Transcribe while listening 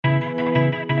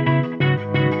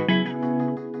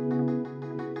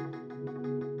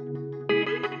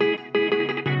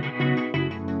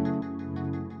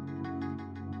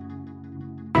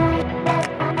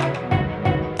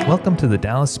Welcome to the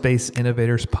Dallas Space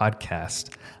Innovators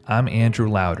Podcast. I'm Andrew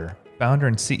Lauder, founder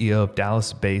and CEO of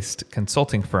Dallas-based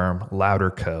consulting firm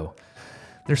Lauder Co.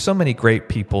 There's so many great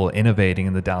people innovating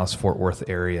in the Dallas-Fort Worth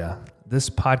area. This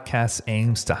podcast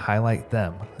aims to highlight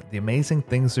them, the amazing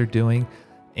things they're doing,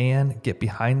 and get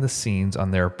behind the scenes on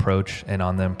their approach and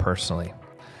on them personally.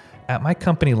 At my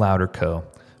company, Lauder Co.,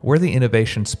 we're the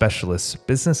innovation specialists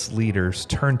business leaders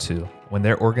turn to when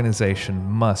their organization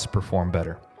must perform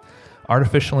better.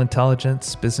 Artificial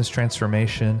intelligence, business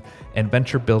transformation, and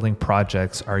venture building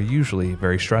projects are usually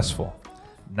very stressful.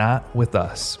 Not with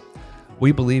us.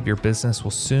 We believe your business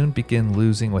will soon begin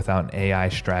losing without an AI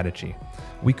strategy.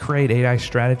 We create AI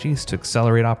strategies to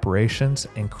accelerate operations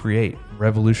and create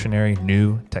revolutionary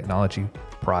new technology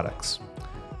products.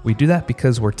 We do that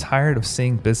because we're tired of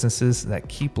seeing businesses that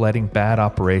keep letting bad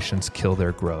operations kill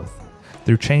their growth.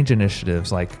 Through change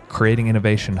initiatives like creating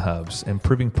innovation hubs,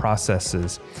 improving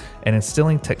processes, and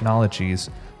instilling technologies,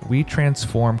 we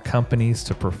transform companies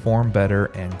to perform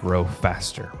better and grow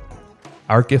faster.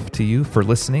 Our gift to you for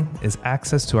listening is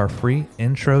access to our free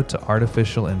Intro to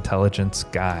Artificial Intelligence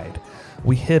guide.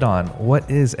 We hit on what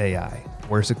is AI,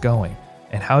 where's it going,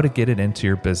 and how to get it into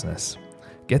your business.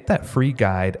 Get that free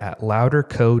guide at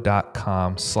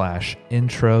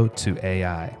lauderco.com/intro to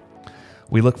AI.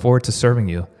 We look forward to serving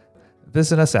you.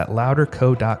 Visit us at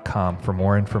lauderco.com for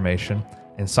more information,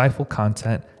 insightful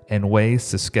content, and ways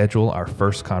to schedule our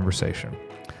first conversation.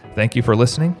 Thank you for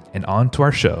listening, and on to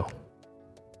our show.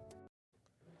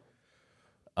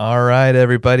 All right,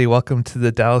 everybody. Welcome to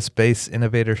the Dallas Space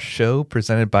Innovator Show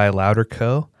presented by Lauder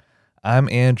Co. I'm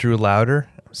Andrew Lauder.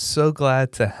 I'm so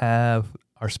glad to have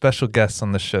our special guest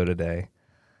on the show today.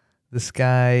 This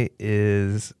guy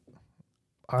is,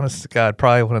 honest to God,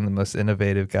 probably one of the most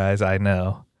innovative guys I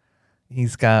know.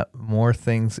 He's got more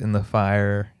things in the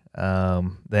fire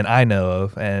than I know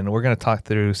of, and we're going to talk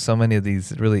through so many of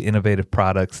these really innovative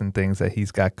products and things that he's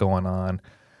got going on.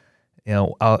 You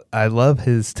know, I love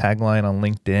his tagline on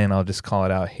LinkedIn. I'll just call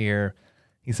it out here.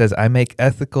 He says, "I make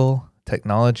ethical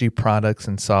technology products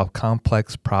and solve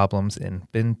complex problems in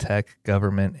fintech,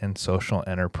 government, and social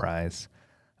enterprise."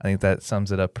 I think that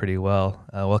sums it up pretty well.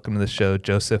 Welcome to the show,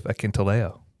 Joseph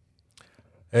Akintaleo.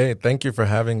 Hey, thank you for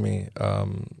having me.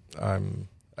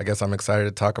 I guess I'm excited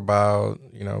to talk about,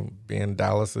 being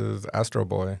Dallas's Astro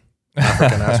Boy,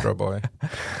 African Astro Boy.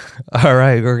 All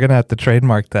right, we're gonna have to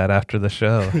trademark that after the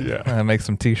show. Yeah, make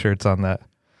some T-shirts on that.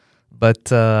 But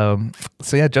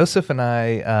Joseph and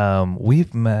I,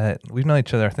 we've known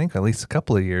each other, I think, at least a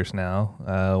couple of years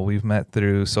now. We've met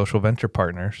through Social Venture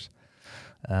Partners.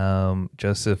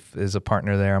 Joseph is a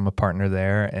partner there. I'm a partner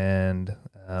there, and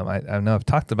I know I've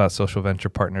talked about Social Venture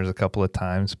Partners a couple of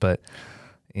times, but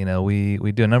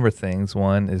we do a number of things.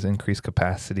 One is increase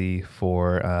capacity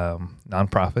for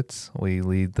nonprofits. We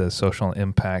lead the social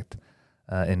impact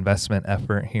investment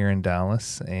effort here in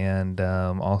Dallas, and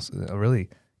also really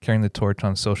carrying the torch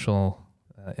on social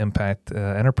impact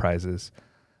enterprises,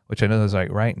 which I know is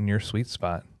like right in your sweet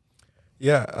spot.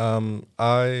 Yeah,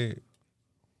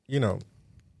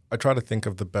 I try to think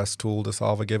of the best tool to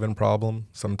solve a given problem.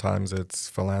 Sometimes it's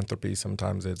philanthropy,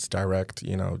 sometimes it's direct,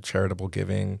 charitable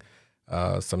giving.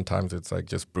 Sometimes it's like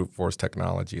just brute force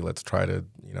technology. Let's try to,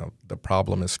 the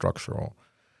problem is structural.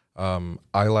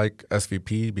 I like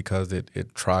SVP because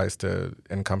it tries to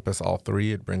encompass all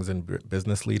three. It brings in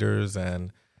business leaders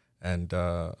and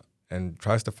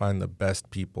tries to find the best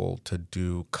people to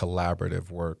do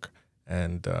collaborative work.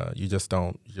 And you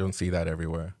don't see that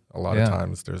everywhere. A lot of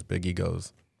times there's big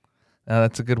egos.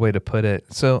 That's a good way to put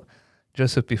it. So,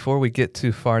 Joseph, before we get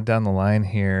too far down the line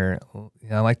here,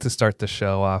 I like to start the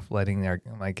show off letting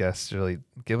my guests really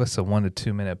give us a 1 to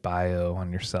 2 minute bio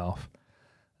on yourself.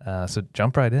 So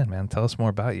jump right in, man. Tell us more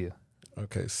about you.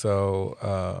 Okay,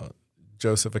 so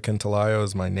Joseph Akintaleo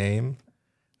is my name.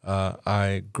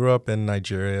 I grew up in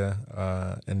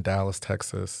Nigeria, in Dallas,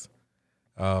 Texas.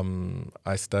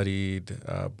 I studied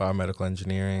biomedical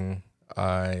engineering.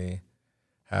 I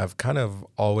have kind of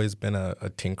always been a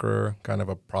tinkerer, kind of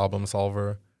a problem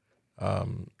solver.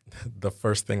 The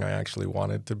first thing I actually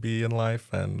wanted to be in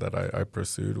life and that I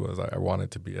pursued was I wanted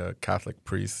to be a Catholic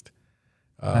priest.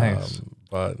 Nice.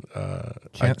 But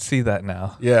can't see that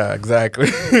now. Yeah, exactly.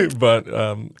 But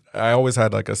I always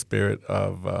had like a spirit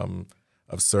of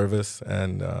service,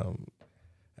 and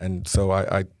so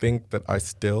I think that I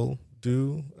still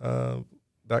do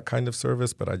that kind of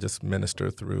service, but I just minister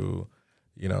through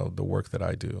the work that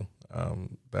I do,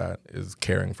 that is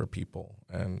caring for people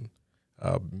and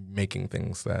making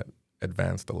things that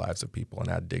advance the lives of people and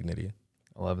add dignity.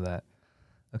 I love that.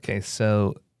 Okay,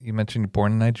 so you mentioned you're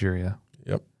born in Nigeria.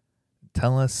 Yep.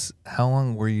 tell us, how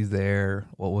long were you there?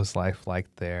 What was life like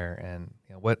there? And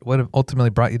what ultimately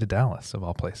brought you to Dallas, of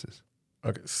all places?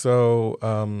 Okay, so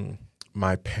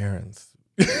my parents.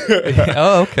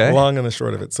 Oh, okay. Long and the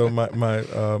short of it. So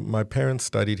my parents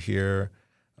studied here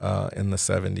in the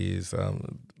 70s.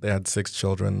 They had 6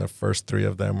 children. The first 3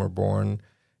 of them were born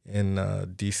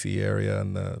in D.C. area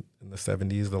in the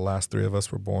 70s. The last 3 of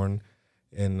us were born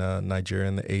in Nigeria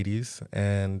in the 80s.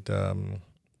 And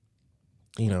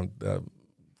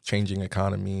changing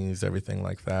economies, everything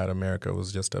like that. America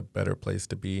was just a better place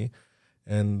to be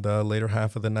in the later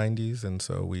half of the 90s. And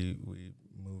so we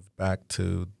moved back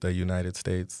to the United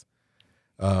States.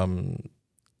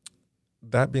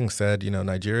 That being said,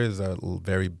 Nigeria is a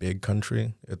very big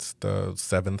country. It's the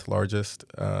 7th largest.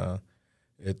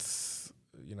 It's,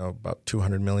 about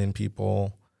 200 million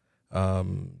people,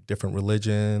 different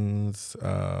religions,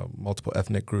 multiple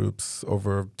ethnic groups,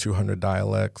 over 200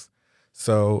 dialects.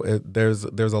 So there's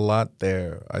a lot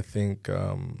there. I think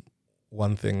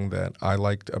one thing that I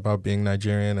liked about being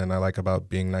Nigerian and I like about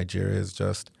being Nigeria is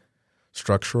just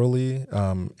structurally,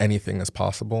 anything is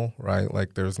possible, right?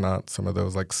 Like there's not some of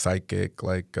those like psychic,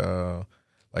 like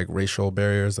racial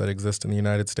barriers that exist in the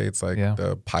United States, like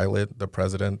the pilot, the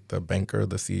president, the banker,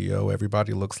 the CEO,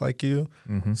 everybody looks like you.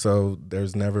 Mm-hmm. So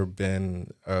there's never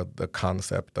been the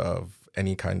concept of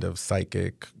any kind of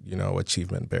psychic,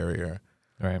 achievement barrier.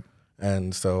 Right.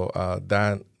 And so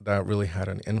that really had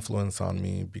an influence on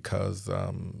me because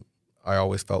I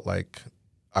always felt like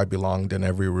I belonged in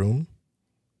every room.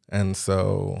 And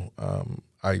so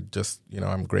I just,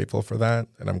 I'm grateful for that.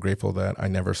 And I'm grateful that I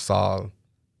never saw,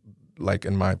 like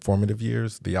in my formative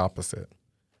years, the opposite.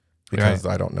 Because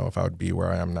I don't know if I would be where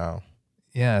I am now.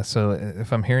 Yeah. So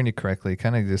if I'm hearing you correctly,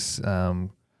 kind of just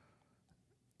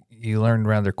you learned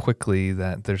rather quickly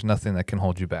that there's nothing that can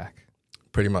hold you back.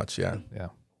 Pretty much, yeah. Yeah.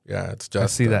 Yeah, it's just... I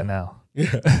see that now.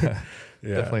 Yeah.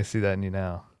 Definitely see that in you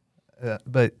now.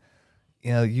 But,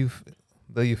 you've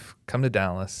come to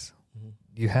Dallas,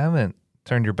 you haven't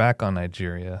turned your back on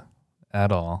Nigeria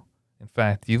at all. In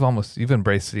fact, you've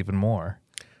embraced it even more.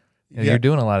 You're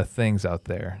doing a lot of things out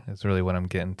there. Is really what I'm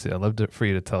getting to. I'd love for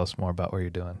you to tell us more about what you're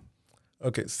doing.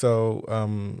 Okay,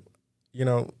 so,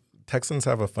 Texans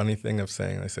have a funny thing of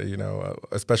saying, they say,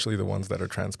 especially the ones that are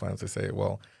transplants, they say,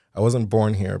 well, I wasn't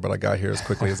born here, but I got here as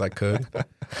quickly as I could.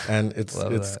 And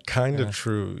it's kind of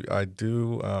true. I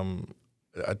do,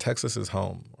 Texas is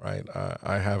home, right?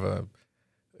 I have a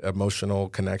emotional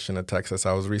connection to Texas.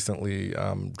 I was recently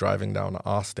driving down to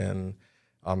Austin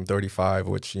on 35,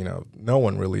 which, no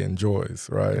one really enjoys,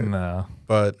 right? No.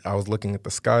 But I was looking at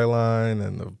the skyline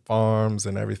and the farms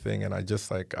and everything, and I just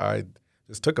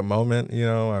took a moment,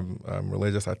 I'm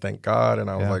religious, I thank God, and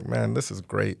I was like, man, this is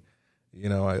great.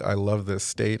 I love this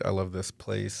state, I love this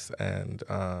place, and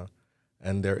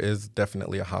there is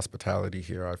definitely a hospitality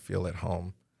here. I feel at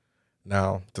home.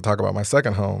 Now, to talk about my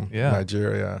second home,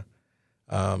 Nigeria.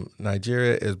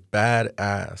 Nigeria is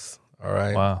badass, all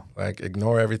right? Wow. Like,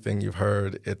 ignore everything you've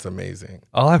heard. It's amazing.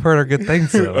 All I've heard are good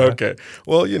things, though. Okay.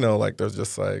 Well, there's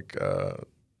just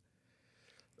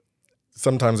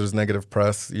sometimes there's negative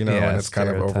press, and it's kind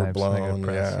of overblown.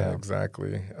 Press,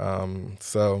 exactly.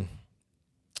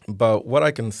 But what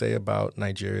I can say about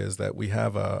Nigeria is that we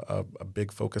have a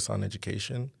big focus on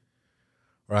education,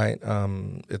 right?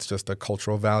 It's just a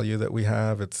cultural value that we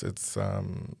have. It's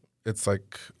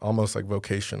like almost like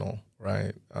vocational,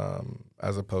 right?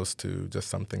 As opposed to just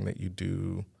something that you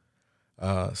do.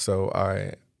 So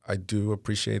I do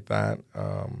appreciate that.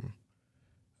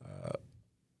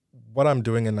 What I'm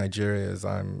doing in Nigeria is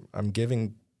I'm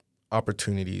giving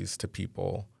opportunities to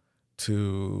people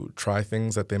to try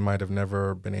things that they might have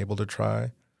never been able to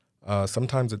try.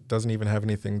 Sometimes it doesn't even have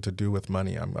anything to do with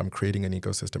money. I'm creating an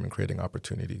ecosystem and creating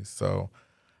opportunities. So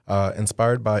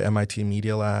inspired by MIT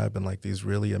Media Lab and like these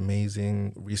really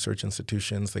amazing research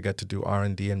institutions that get to do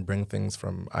R&D and bring things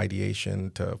from ideation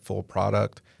to full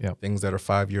product, things that are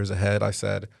 5 years ahead, I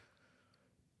said,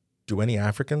 do any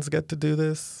Africans get to do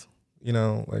this?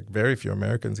 Like very few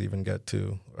Americans even get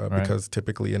to because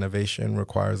typically innovation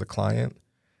requires a client.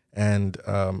 And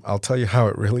I'll tell you how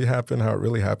it really happened. How it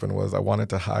really happened was I wanted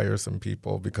to hire some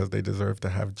people because they deserved to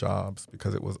have jobs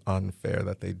because it was unfair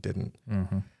that they didn't.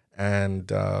 Mm-hmm. And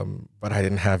but I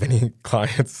didn't have any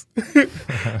clients.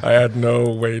 I had no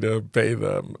way to pay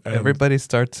them. And everybody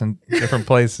starts in different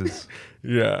places.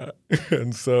 Yeah.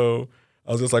 And so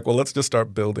I was just like, well, let's just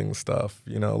start building stuff.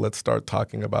 Let's start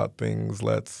talking about things.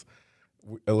 Let's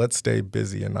stay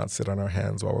busy and not sit on our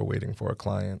hands while we're waiting for a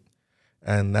client.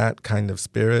 And that kind of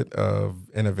spirit of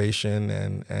innovation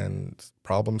and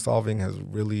problem solving has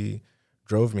really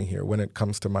drove me here. When it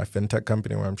comes to my fintech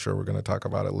company, where I'm sure we're going to talk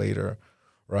about it later,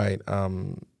 right?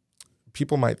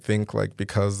 People might think like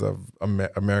because of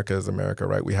America is America,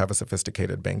 right? We have a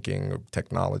sophisticated banking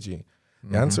technology.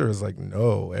 The answer is like,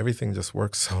 no, everything just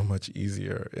works so much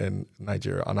easier in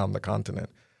Nigeria and on the continent.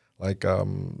 Like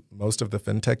most of the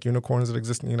fintech unicorns that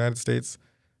exist in the United States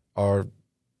are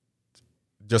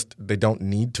just, they don't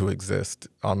need to exist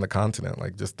on the continent.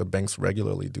 Like just the banks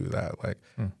regularly do that. Like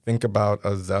think about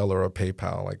a Zelle or a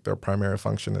PayPal. Like their primary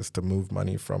function is to move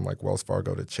money from like Wells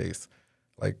Fargo to Chase.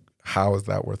 Like how is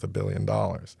that worth $1 billion?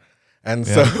 And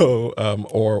so,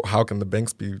 or how can the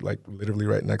banks be like literally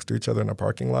right next to each other in a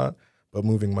parking lot? But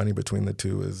moving money between the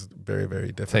two is very,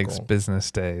 very difficult. Takes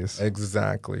business days.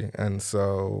 Exactly. And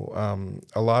so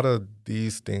a lot of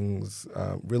these things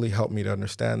really help me to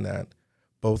understand that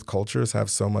both cultures have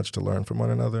so much to learn from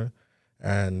one another.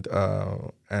 And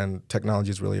technology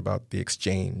is really about the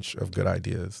exchange of good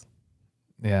ideas.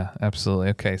 Yeah, absolutely.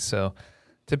 Okay, so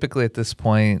typically at this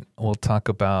point, we'll talk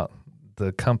about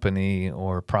the company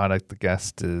or product the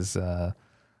guest is,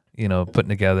 putting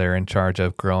together, in charge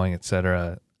of, growing, et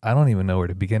cetera. I don't even know where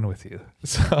to begin with you.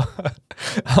 So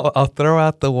I'll throw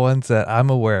out the ones that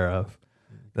I'm aware of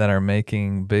that are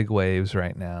making big waves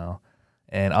right now.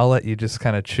 And I'll let you just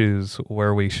kind of choose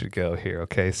where we should go here.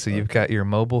 Okay. So you've got your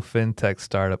mobile fintech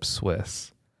startup,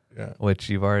 Swiss, which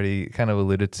you've already kind of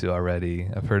alluded to already.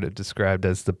 I've heard it described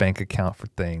as the bank account for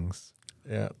things.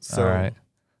 Yeah. So, all right.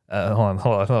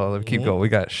 Hold on. Let me keep going. We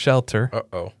got Shelter.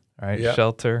 All right. Yeah.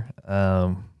 Shelter.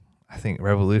 I think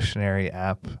revolutionary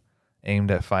app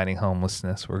aimed at fighting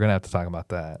homelessness. We're going to have to talk about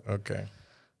that. Okay.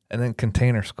 And then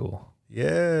Container School.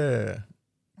 Yeah.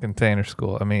 Container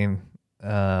School. I mean,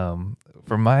 from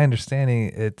my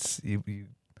understanding, it's you've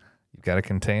got a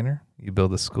container, you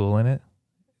build a school in it.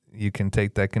 You can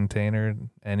take that container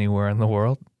anywhere in the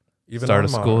world, even start a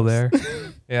Mars. school there.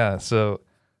 Yeah. So,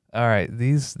 all right,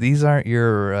 these aren't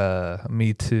your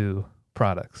Me Too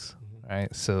products,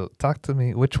 right? So talk to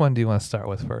me. Which one do you want to start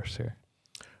with first here?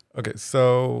 Okay,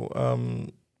 so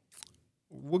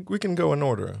we can go in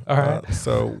order. All right.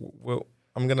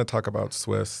 I'm going to talk about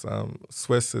Swiss.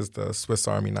 Swiss is the Swiss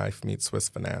Army knife meets Swiss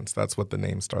finance. That's what the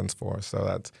name stands for.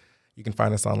 So you can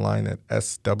find us online at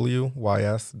swys.io.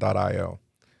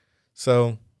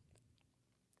 So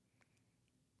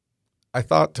I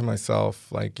thought to myself,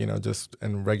 like, just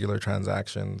in regular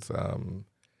transactions,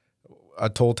 a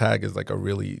toll tag is like a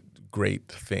really great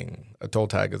thing. A toll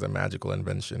tag is a magical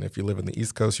invention. If you live in the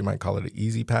East Coast, you might call it an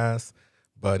easy pass.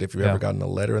 But if you've ever gotten a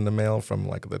letter in the mail from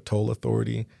like the toll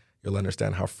authority, you'll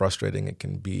understand how frustrating it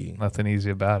can be. Nothing easy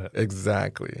about it.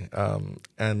 Exactly.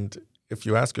 And if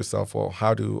you ask yourself, well,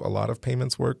 how do a lot of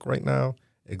payments work right now?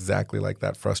 Exactly like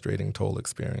that frustrating toll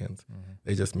experience.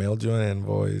 They just mailed you an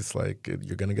invoice, like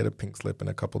you're going to get a pink slip in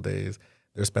a couple days.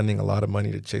 They're spending a lot of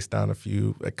money to chase down it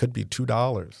could be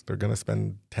 $2. They're going to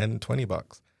spend $10,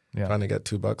 $20 trying to get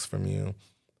 $2 from you.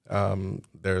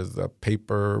 There's a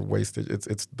paper wastage.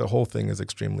 It's the whole thing is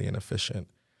extremely inefficient.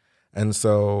 And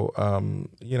so,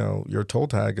 your toll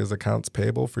tag is accounts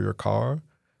payable for your car.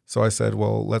 So I said,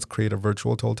 well, let's create a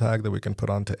virtual toll tag that we can put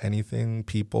onto anything,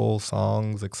 people,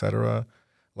 songs, etc.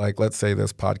 Like, let's say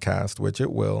this podcast, which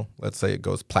it will, let's say it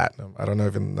goes platinum. I don't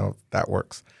even know if that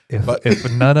works.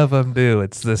 If none of them do,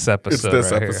 it's this episode. It's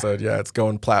this right episode. Here. Yeah, it's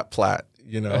going plat,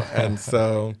 And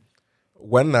so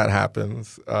when that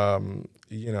happens, on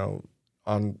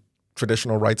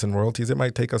traditional rights and royalties, it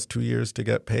might take us 2 years to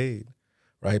get paid,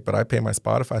 right? But I pay my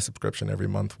Spotify subscription every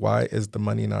month. Why is the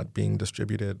money not being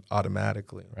distributed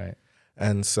automatically? Right.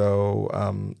 And so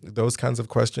those kinds of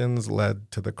questions led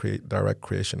to the direct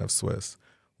creation of Swiss,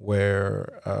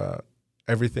 where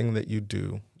everything that you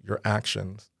do, your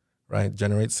actions, right,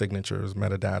 generate signatures,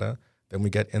 metadata. Then we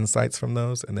get insights from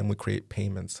those, and then we create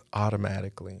payments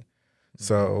automatically.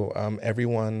 So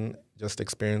everyone just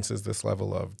experiences this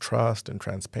level of trust and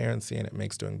transparency, and it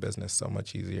makes doing business so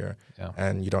much easier. Yeah.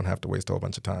 And you don't have to waste a whole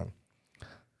bunch of time.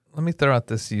 Let me throw out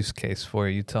this use case for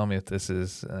you. You tell me if this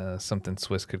is something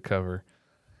Swiss could cover.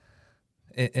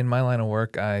 In my line of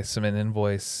work, I submit an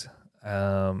invoice.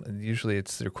 Usually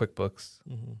it's through QuickBooks.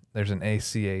 There's an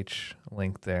ACH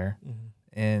link there.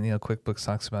 And, QuickBooks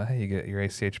talks about, hey, you get your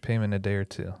ACH payment in a day or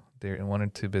two. They're in 1 or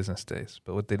 2 business days.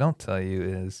 But what they don't tell you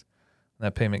is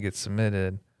that payment gets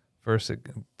submitted. First, it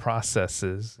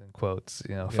processes, in quotes,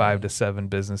 5 to 7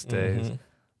 business days.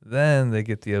 Then they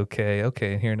get the okay.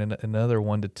 Okay, and here in another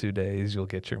 1 to 2 days, you'll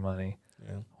get your money.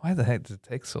 Yeah. Why the heck does it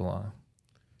take so long?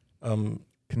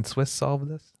 Can Swiss solve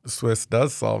this? Swiss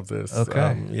does solve this.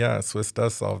 Okay. Swiss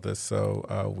does solve this.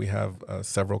 So we have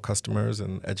several customers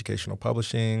in educational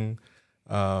publishing,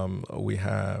 We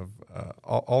have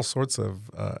all sorts of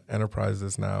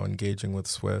enterprises now engaging with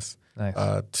Swiss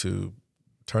to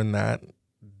turn that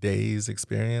day's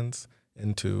experience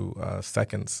into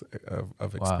seconds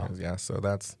of experience. Wow. Yeah, so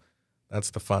that's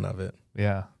the fun of it.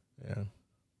 Yeah.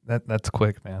 That's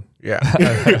quick, man. Yeah.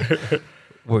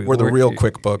 We're the real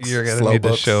QuickBooks. You're going to need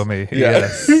to show me. Yeah.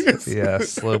 Yes. Yeah,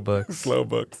 slow books. Slow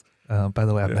books. By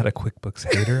the way, I'm not a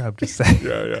QuickBooks hater. I'm just saying.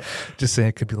 Yeah. Just saying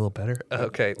it could be a little better.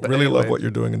 Okay. Really love what you're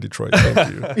doing in Detroit.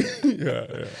 Thank you.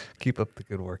 Yeah. Keep up the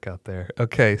good work out there.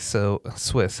 Okay, so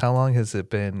Swiss, how long has it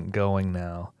been going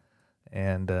now?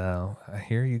 And I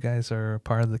hear you guys are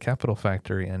part of the Capital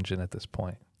Factory engine at this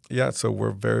point. Yeah, so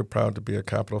we're very proud to be a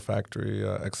Capital Factory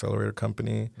accelerator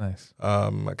company. Nice.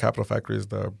 Capital Factory is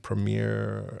the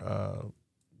premier,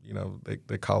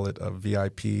 they call it a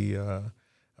VIP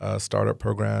startup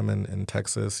program in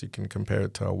Texas. You can compare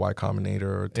it to a Y Combinator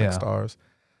or Techstars.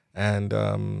 And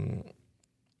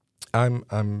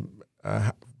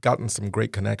I've gotten some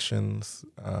great connections.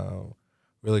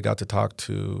 Really got to talk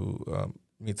to,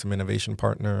 meet some innovation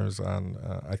partners. And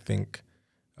I think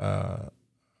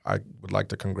I would like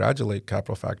to congratulate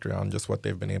Capital Factory on just what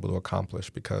they've been able to accomplish,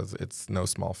 because it's no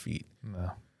small feat.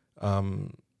 No.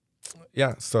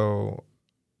 So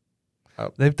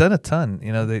they've done a ton.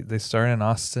 They started in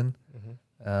Austin,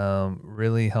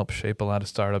 really helped shape a lot of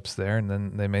startups there, and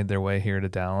then they made their way here to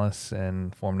Dallas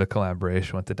and formed a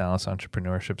collaboration with the Dallas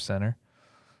Entrepreneurship Center.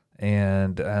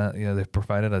 And they've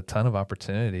provided a ton of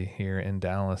opportunity here in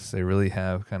Dallas. They really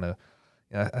have kind of.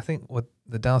 I think what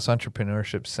the Dallas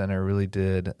Entrepreneurship Center really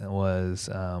did was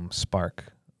spark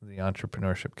the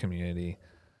entrepreneurship community.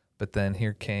 But then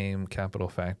here came Capital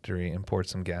Factory and poured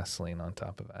some gasoline on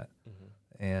top of that.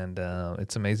 And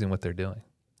it's amazing what they're doing.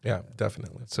 Yeah,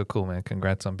 definitely. It's so cool, man.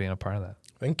 Congrats on being a part of that.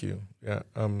 Thank you. Yeah.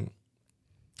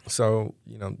 So,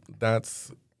 that's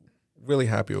really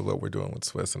happy with what we're doing with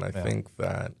Swiss. And I think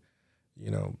that,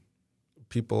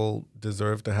 people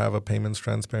deserve to have a payments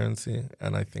transparency,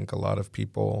 and I think a lot of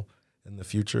people in the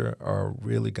future are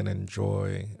really going to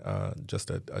enjoy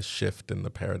just a shift in the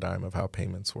paradigm of how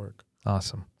payments work.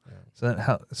 Awesome.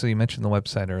 Yeah. So you mentioned the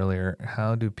website earlier.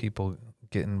 How do people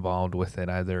get involved with it,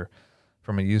 either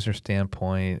from a user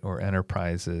standpoint or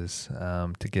enterprises,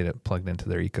 to get it plugged into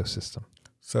their ecosystem?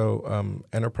 So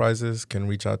enterprises can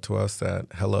reach out to us at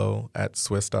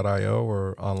hello@swiss.io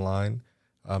or online.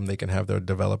 They can have their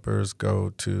developers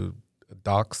go to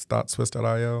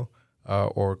docs.swiss.io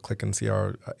or click and see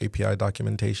our API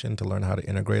documentation to learn how to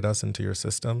integrate us into your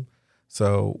system.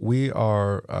 So we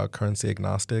are currency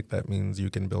agnostic. That means you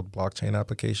can build blockchain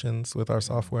applications with our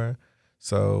software.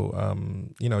 So,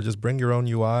 just bring your own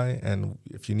UI, and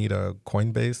if you need a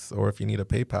Coinbase or if you need a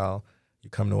PayPal, you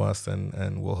come to us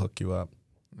and we'll hook you up.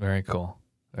 Very cool.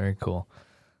 Very cool.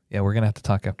 Yeah, we're going to have to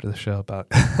talk after the show about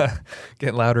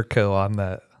getting Louder Co. on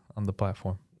the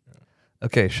platform.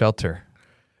 Okay, Shelter.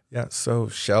 Yeah, so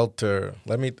Shelter.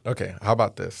 How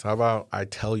about this? How about I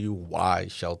tell you why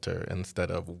Shelter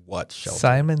instead of what Shelter?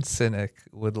 Simon Sinek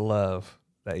would love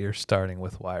that you're starting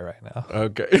with why right now.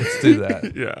 Okay. Let's do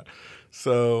that. Yeah.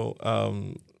 So,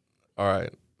 all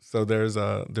right. So there's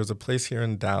a place here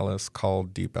in Dallas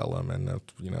called Deep Ellum,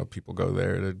 and people go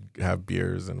there to have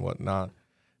beers and whatnot.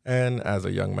 And as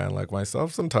a young man like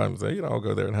myself, sometimes I'll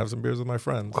go there and have some beers with my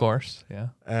friends. Of course, yeah.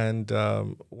 And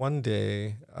one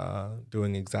day,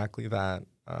 doing exactly that,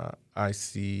 I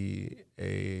see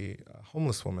a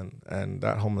homeless woman, and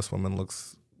that homeless woman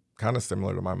looks kind of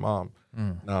similar to my mom.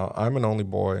 Now, I'm an only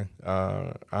boy.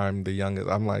 I'm the youngest.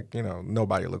 I'm like,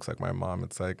 nobody looks like my mom.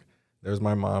 It's like there's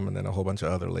my mom and then a whole bunch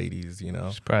of other ladies,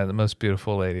 She's probably the most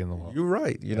beautiful lady in the world. You're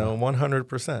right,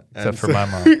 100%. Except for my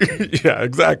mom. Yeah,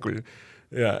 exactly.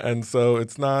 Yeah, and so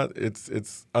it's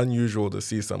unusual to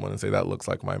see someone and say that looks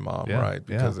like my mom, right?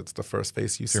 Because it's the first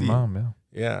face you see. Your mom, yeah.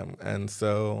 Yeah, and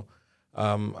so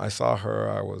I saw her.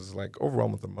 I was like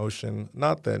overwhelmed with emotion.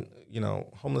 Not that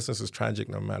homelessness is tragic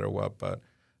no matter what, but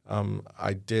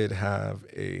I did have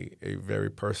a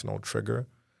very personal trigger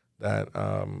that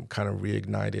kind of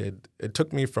reignited. It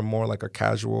took me from more like a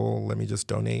casual, let me just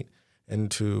donate,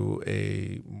 into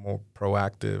a more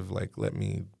proactive, like let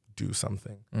me do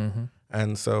something. Mm-hmm.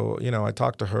 And so, I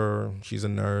talked to her. She's a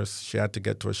nurse. She had to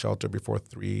get to a shelter before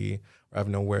 3. I have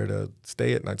nowhere to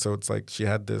stay at night. So it's like she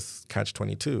had this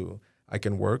catch-22. I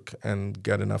can work and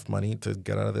get enough money to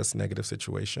get out of this negative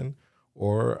situation,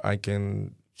 or I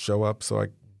can show up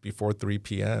before 3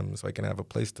 p.m. so I can have a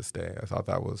place to stay. I thought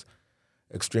that was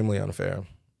extremely unfair.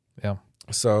 Yeah.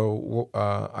 So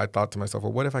I thought to myself,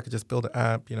 well, what if I could just build an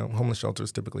app? Homeless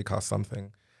shelters typically cost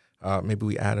something. Maybe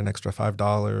we add an extra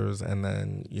 $5, and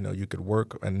then you could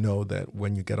work and know that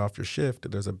when you get off your shift,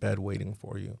 there's a bed waiting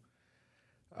for you.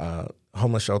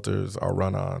 Homeless shelters are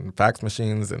run on fax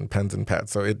machines and pens and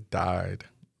pads, so it died.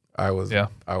 I was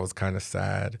kind of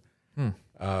sad.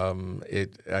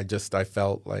 I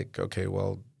felt like, okay,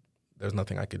 well, there's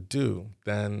nothing I could do.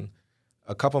 Then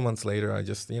a couple months later, I'm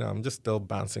just still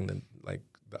bouncing the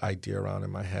idea around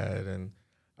in my head, and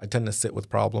I tend to sit with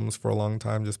problems for a long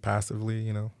time, just passively.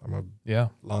 I'm a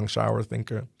long shower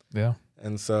thinker. Yeah.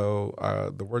 And so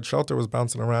the word shelter was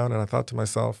bouncing around, and I thought to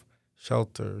myself,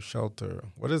 shelter.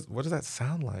 What does that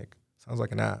sound like? Sounds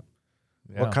like an app.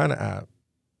 Yeah. What kind of app?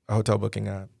 A hotel booking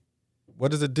app.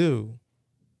 What does it do?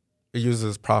 It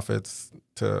uses profits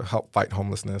to help fight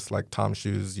homelessness, like Tom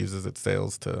Shoes uses its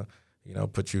sales to,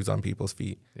 put shoes on people's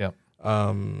feet. Yeah.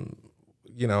 And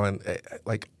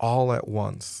like all at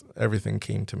once, everything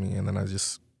came to me, and then I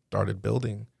just started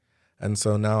building. And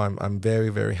so now I'm very,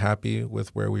 very happy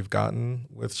with where we've gotten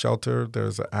with Shelter.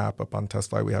 There's an app up on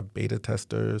TestFlight. We have beta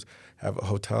testers, have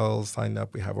hotels signed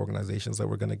up. We have organizations that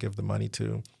we're going to give the money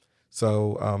to.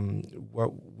 So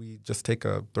what we just take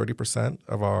a 30%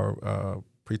 of our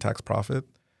pre-tax profit,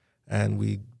 and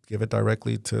we give it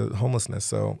directly to homelessness.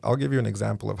 So I'll give you an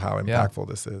example of how impactful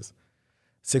this is.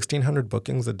 1,600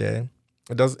 bookings a day.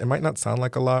 It might not sound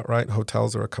like a lot, right?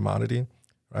 Hotels are a commodity,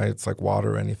 right? It's like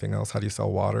water or anything else. How do you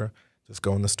sell water? Just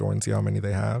go in the store and see how many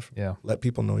they have. Yeah. Let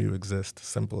people know you exist.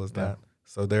 Simple as that.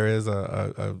 So there is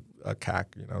a CAC,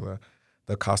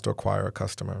 the cost to acquire a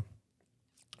customer.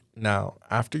 Now,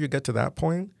 after you get to that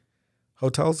point,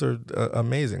 hotels are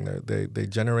amazing. They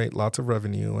generate lots of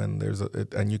revenue, and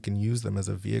and you can use them as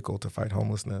a vehicle to fight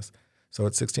homelessness. So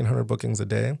at 1,600 bookings a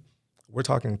day, we're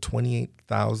talking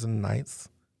 28,000 nights,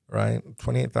 right?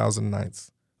 28,000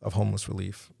 nights of homeless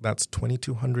relief. That's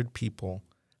 2,200 people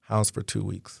housed for 2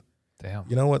 weeks. Damn.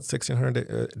 You know what 1,600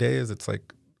 a day is? It's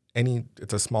like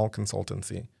it's a small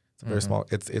consultancy. It's a very small.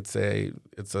 It's a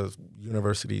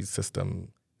university system.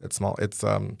 It's small. It's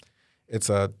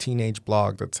a teenage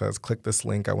blog that says, click this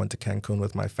link. I went to Cancun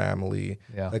with my family.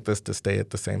 Yeah. Click this to stay at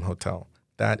the same hotel.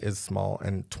 That is small,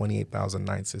 and 28,000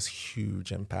 nights is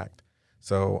huge impact.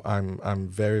 So I'm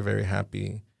very, very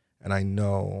happy, and I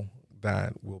know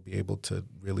that we'll be able to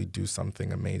really do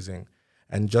something amazing.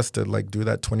 And just to do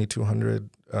that 2,200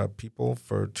 people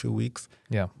for 2 weeks,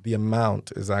 the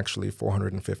amount is actually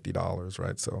 $450,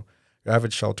 right? So your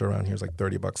average shelter around here is like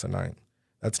 $30 a night.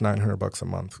 That's $900 a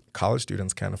month. College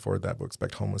students can't afford that, but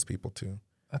expect homeless people to.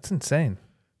 That's insane.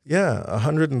 Yeah,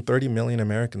 130 million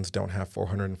Americans don't have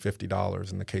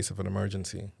 $450 in the case of an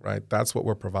emergency, right? That's what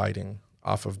we're providing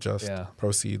off of just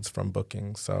proceeds from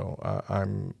booking. So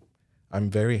I'm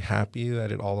very happy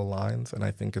that it all aligns, and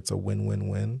I think it's a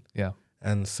win-win-win. Yeah.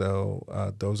 And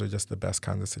so those are just the best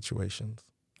kinds of situations.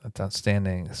 That's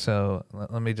outstanding. So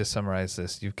let me just summarize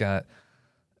this. You've got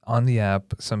on the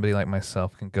app, somebody like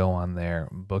myself can go on there,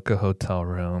 book a hotel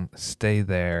room, stay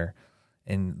there,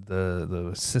 and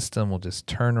the system will just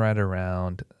turn right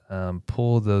around,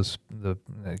 pull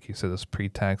like you said, those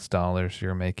pre-tax dollars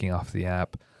you're making off the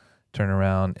app, turn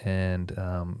around and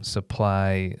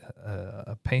supply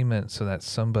a payment so that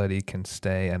somebody can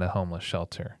stay at a homeless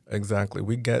shelter. Exactly.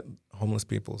 We get homeless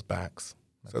people's backs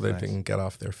so that they can get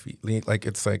off their feet.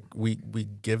 It's like we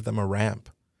give them a ramp.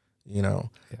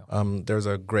 There's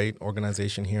a great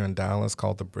organization here in Dallas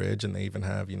called The Bridge, and they even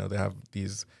have, they have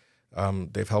these,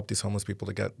 they've helped these homeless people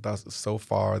to get so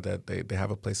far that they have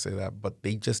a place to say that, but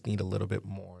they just need a little bit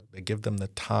more. They give them the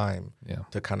time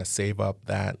to kind of save up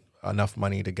that enough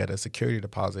money to get a security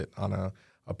deposit on a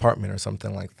apartment or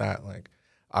something like that. Like,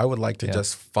 I would like to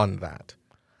just fund that.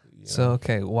 So,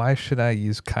 okay, why should I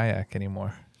use Kayak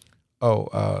anymore?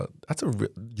 Oh,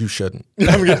 you shouldn't.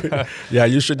 Yeah,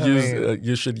 you should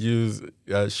use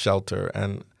Shelter,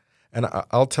 and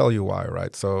I'll tell you why.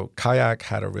 Right. So Kayak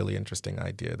had a really interesting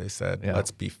idea. They said, "Let's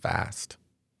be fast."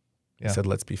 They said,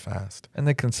 "Let's be fast," and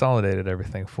they consolidated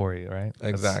everything for you, right?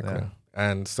 Exactly.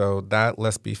 And so that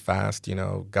 "Let's be fast,"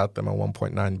 got them a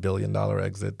 $1.9 billion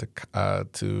exit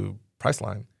to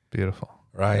Priceline. Beautiful.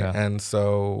 Right. Yeah. And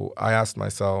so I asked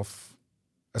myself,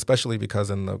 especially because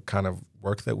in the kind of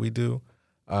work that we do,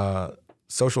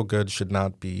 social good should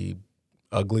not be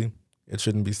ugly. It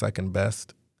shouldn't be second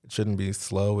best. It shouldn't be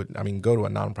slow. Go to a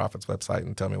nonprofit's website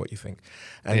and tell me what you think.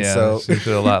 And so there's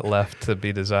a lot left to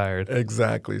be desired.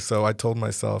 Exactly. So I told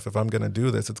myself, if I'm going to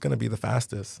do this, it's going to be the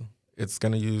fastest. It's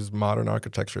going to use modern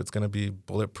architecture. It's going to be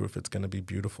bulletproof. It's going to be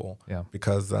beautiful. Yeah.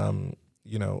 Because,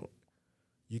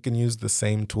 you can use the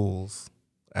same tools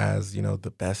as,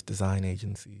 the best design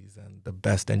agencies and the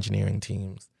best engineering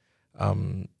teams.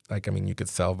 Like, I mean, you could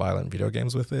sell violent video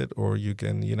games with it, or you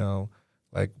can,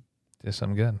 like, do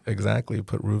something good. Exactly,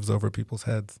 put roofs over people's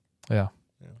heads. Yeah.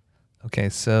 Okay,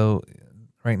 so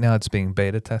right now it's being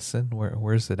beta tested.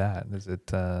 Where's it at? Is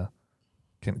it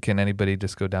can anybody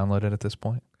just go download it at this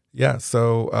point? Yeah,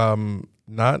 so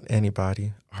not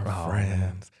anybody, our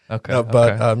friends. Man. Okay. No,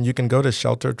 but you can go to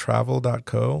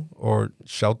sheltertravel.co or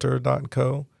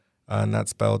shelter.co, and that's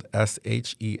spelled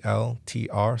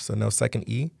SHELTR, so no second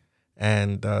E,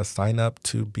 and sign up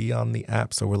to be on the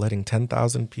app. So we're letting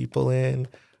 10,000 people in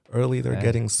early. They're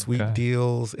getting sweet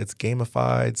deals. It's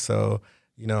gamified, so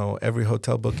every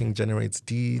hotel booking generates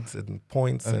deeds and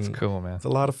points. That's and cool, man. It's a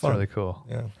lot of fun. It's really cool.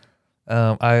 Yeah.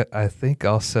 I think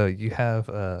also you have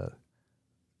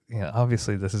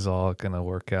obviously this is all gonna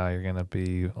work out. You're gonna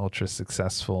be ultra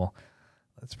successful.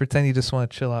 Let's pretend you just want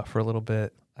to chill out for a little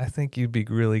bit. I think you'd be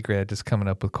really great at just coming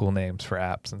up with cool names for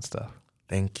apps and stuff.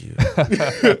 Thank you.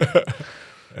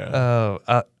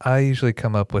 I usually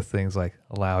come up with things like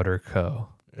Louder Co.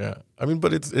 Yeah, I mean,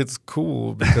 but it's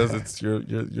cool because it's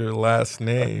your last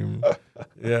name.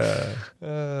 Yeah.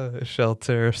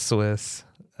 Shelter, Swiss.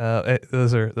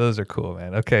 Those are cool,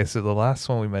 man. Okay, so the last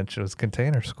one we mentioned was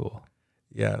Container School.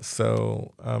 Yeah,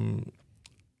 so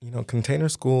Container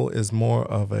School is more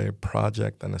of a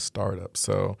project than a startup.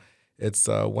 So it's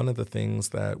one of the things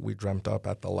that we dreamt up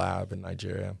at the lab in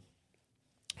Nigeria.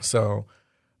 So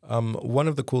one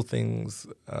of the cool things,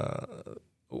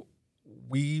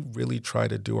 we really try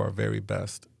to do our very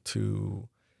best to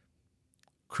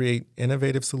create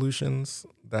innovative solutions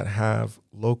that have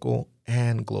local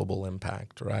and global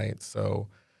impact, right? So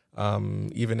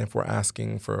even if we're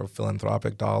asking for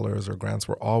philanthropic dollars or grants,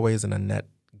 we're always in a net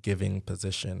giving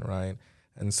position, right?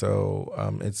 And so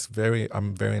I'm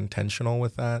very intentional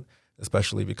with that,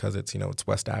 especially because it's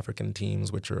West African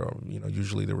teams, which are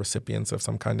usually the recipients of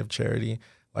some kind of charity.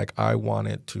 Like, I want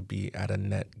it to be at a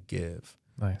net give.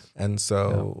 Nice. And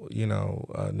so,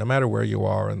 no matter where you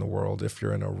are in the world, if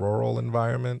you're in a rural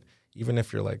environment, even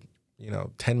if you're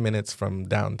 10 minutes from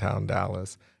downtown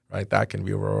Dallas, right, that can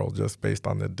be rural just based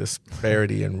on the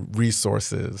disparity in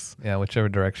resources. Yeah, whichever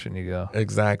direction you go.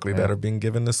 Exactly, that are being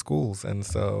given to schools. And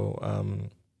so,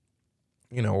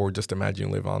 or just imagine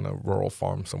you live on a rural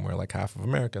farm somewhere like half of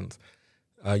Americans.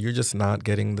 You're just not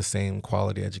getting the same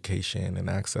quality education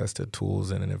and access to tools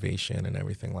and innovation and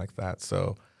everything like that.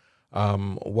 So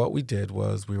what we did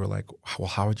was we were like, well,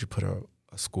 how would you put a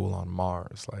school on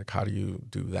Mars? Like, how do you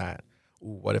do that?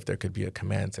 Ooh, what if there could be a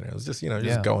command center? It was just,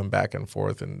 just going back and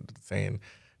forth and saying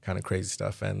kind of crazy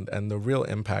stuff. And the real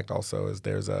impact also is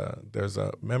there's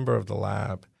a member of the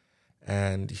lab,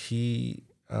 and he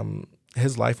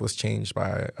his life was changed by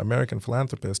an American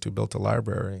philanthropist who built a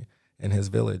library in his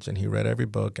village, and he read every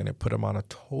book, and it put him on a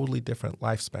totally different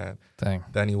lifespan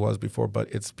than he was before. But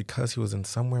it's because he was in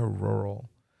somewhere rural,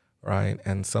 right?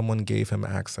 And someone gave him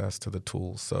access to the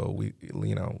tools. So we,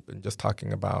 just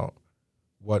talking about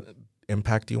what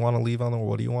impact do you want to leave on the world?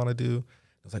 What do you want to do?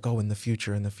 It's like, in the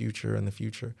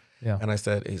future. Yeah. And I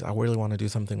said, I really want to do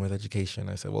something with education.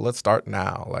 I said, well, let's start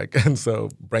now. And so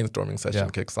brainstorming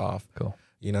session kicks off. Cool.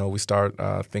 We start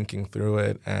thinking through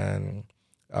it, and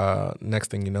next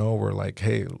thing you know, we're like,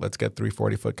 hey, let's get 3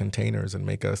 40-foot containers and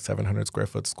make a 700 square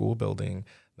foot school building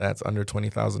that's under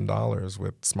 $20,000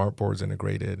 with smart boards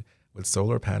integrated, with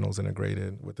solar panels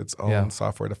integrated, with its own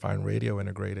software-defined radio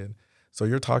integrated. So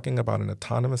you're talking about an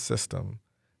autonomous system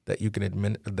that you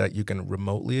can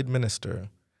remotely administer,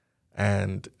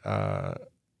 and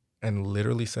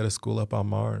literally set a school up on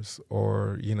Mars,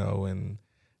 or in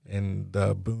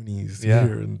the boonies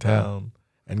here in town,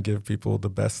 and give people the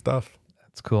best stuff.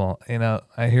 That's cool.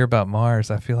 I hear about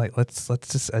Mars. I feel like let's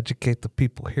just educate the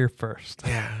people here first.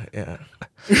 Yeah.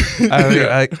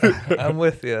 I'm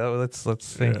with you. Let's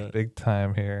think big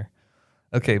time here.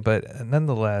 Okay, but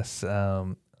nonetheless,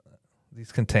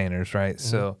 these containers, right? Mm-hmm.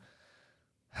 So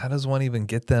how does one even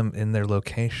get them in their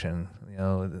location?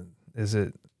 Is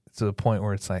it to the point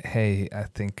where it's like, hey, I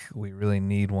think we really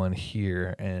need one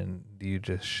here, and do you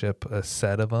just ship a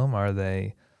set of them? Are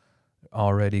they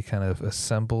already kind of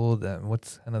assembled? And what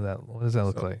does that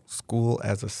look like? School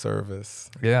as a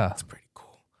service. Yeah. It's pretty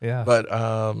cool. Yeah. But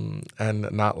and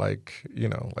not like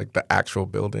the actual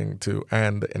building too,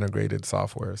 and the integrated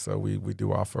software. So we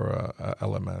do offer a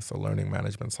LMS, a learning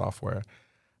management software.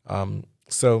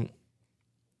 So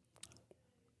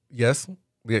yes,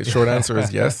 the short answer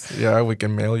is yes. Yeah, we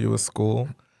can mail you a school,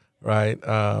 right?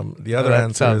 The other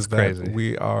answer is that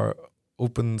we are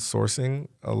open sourcing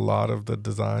a lot of the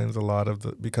designs,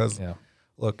 because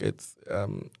look, it's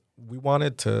we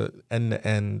wanted to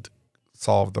end-to-end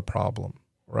solve the problem,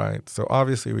 right? So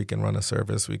obviously we can run a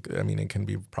service. I mean, it can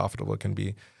be profitable. It can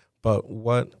be, but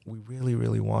what we really,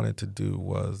 really wanted to do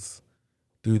was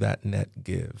do that net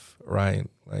give, right?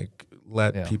 Like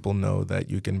let people know that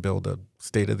you can build a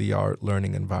state-of-the-art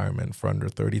learning environment for under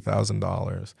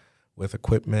 $30,000 with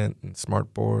equipment and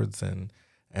smart boards and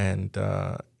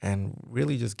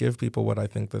really just give people what I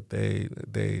think that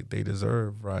they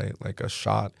deserve, right? Like a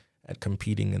shot at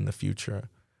competing in the future,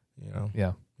 you know?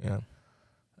 Yeah. Yeah.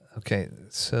 Okay,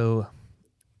 so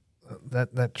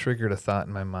that triggered a thought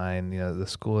in my mind. You know, the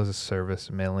school as a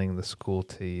service, mailing the school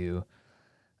to you.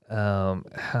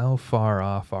 How far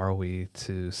off are we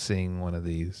to seeing one of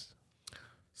these?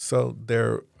 So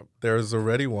there's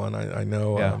already one. I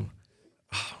know. Yeah.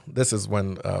 This is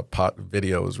when pot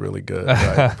video is really good,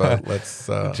 right? But let's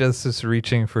just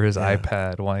reaching for his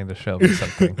iPad, wanting to show me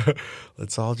something.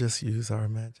 Let's all just use our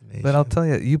imagination. But I'll tell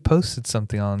you, you posted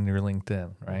something on your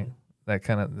LinkedIn, right? Mm-hmm.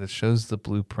 That shows the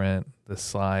blueprint, the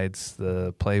slides,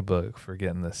 the playbook for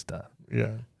getting this done.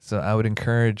 Yeah. So I would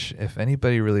encourage, if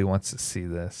anybody really wants to see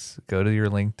this, go to your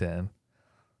LinkedIn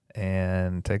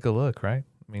and take a look, right?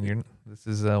 I mean, this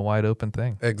is a wide open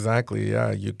thing. Exactly.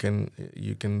 Yeah, you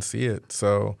can see it.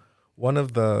 So one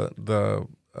of the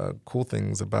cool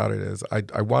things about it is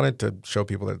I wanted to show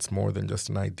people that it's more than just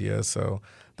an idea. So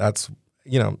that's,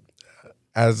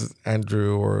 as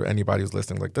Andrew or anybody who's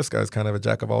listening, like, this guy's kind of a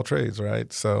jack of all trades,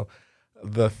 right? So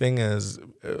the thing is,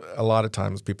 a lot of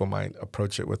times people might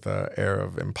approach it with an air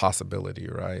of impossibility,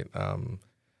 right?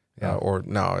 Or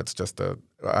no, it's just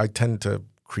I tend to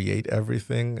create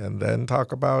everything and then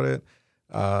talk about it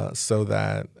so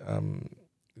that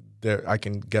I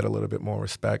can get a little bit more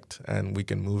respect and we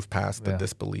can move past the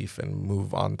disbelief and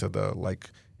move on to the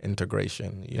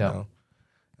integration, you know?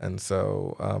 And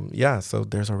so, so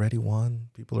there's already one.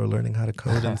 People are learning how to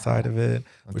code inside of it.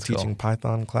 We're teaching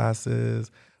Python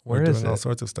classes. We're doing all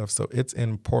sorts of stuff. So it's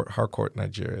in Port Harcourt,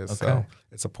 Nigeria. Okay. So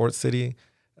it's a port city,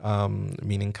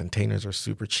 meaning containers are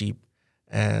super cheap.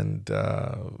 And,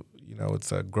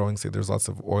 it's a growing city. There's lots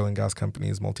of oil and gas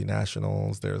companies,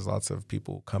 multinationals. There's lots of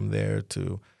people who come there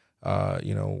to,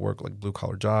 work like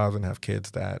blue-collar jobs and have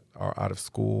kids that are out of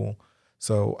school.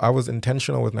 So I was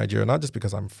intentional with Nigeria, not just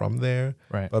because I'm from there,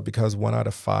 but because 1 out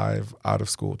of 5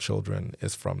 out-of-school children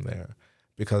is from there.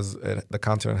 Because the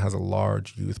continent has a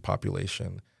large youth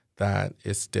population that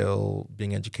is still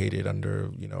being educated under,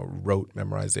 rote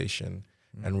memorization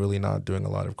and really not doing a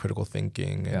lot of critical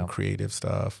thinking and creative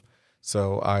stuff.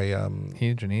 So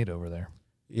huge need over there.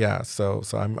 Yeah, so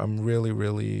I'm really,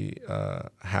 really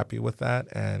happy with that.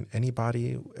 And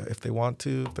anybody, if they want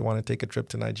to take a trip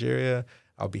to Nigeria,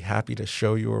 I'll be happy to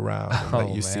show you around and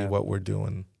let you see what we're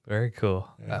doing. Very cool.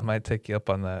 Yeah. I might take you up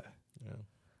on that. Yeah.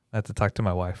 I have to talk to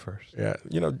my wife first. Yeah,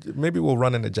 maybe we'll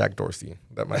run into Jack Dorsey.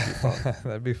 That might be fun.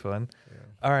 That'd be fun. Yeah.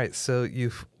 All right, so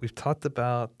we've talked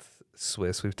about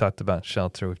Swiss, we've talked about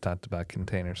Shelter, we've talked about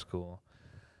Container School.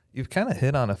 You've kind of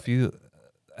hit on a few,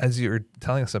 as you were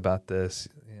telling us about this,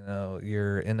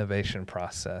 your innovation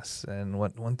process. And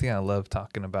one thing I love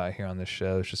talking about here on the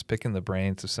show is just picking the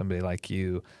brains of somebody like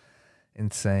you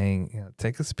and saying,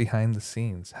 take us behind the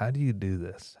scenes. How do you do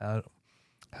this? How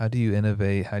do you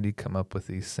innovate? How do you come up with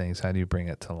these things? How do you bring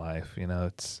it to life?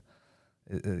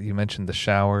 You mentioned the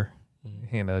shower,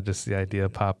 just the idea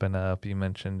popping up. You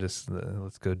mentioned just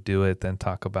let's go do it, then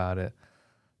talk about it.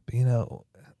 But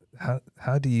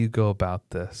how do you go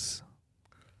about this?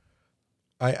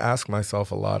 I ask myself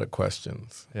a lot of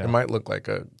questions. Yeah. It might look like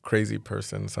a crazy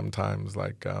person sometimes.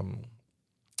 Like I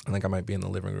think I might be in the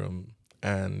living room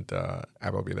and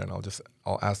Abby will be there, and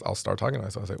I'll start talking to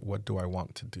myself. I'll say, what do I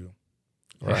want to do?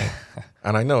 Right.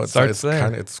 And I know it's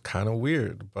kind of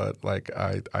weird, but like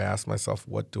I ask myself,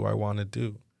 what do I want to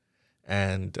do?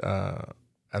 And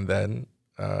then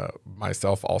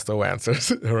myself also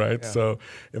answers, right? Yeah. So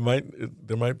there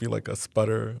might be like a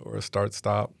sputter or a start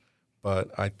stop,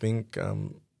 but I think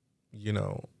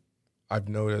I've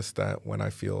noticed that when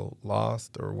I feel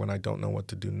lost or when I don't know what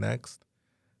to do next,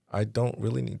 I don't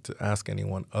really need to ask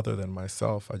anyone other than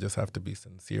myself. I just have to be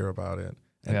sincere about it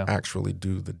and actually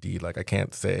do the deed. Like I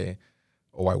can't say,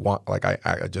 oh, I want, like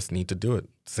I just need to do it.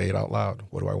 Say it out loud.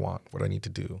 What do I want? What do I need to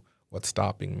do? What's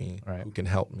stopping me? Right. Who can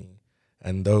help me?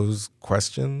 And those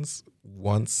questions,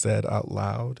 once said out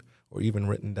loud or even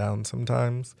written down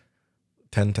sometimes,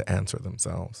 tend to answer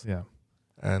themselves. Yeah.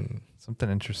 And something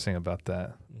interesting about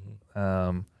that.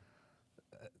 Mm-hmm.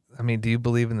 Do you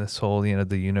believe in this whole,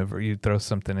 the universe, you throw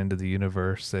something into the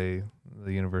universe, the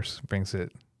universe brings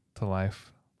it to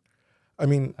life? I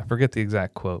forget the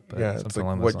exact quote, but it's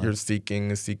like what you're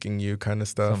seeking is seeking you kind of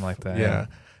stuff. Something like that. Yeah.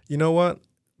 You know what?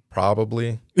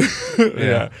 Probably.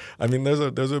 Yeah. I mean,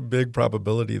 there's a big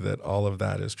probability that all of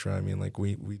that is true. I mean, like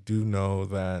we do know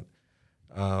that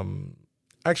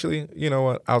actually, you know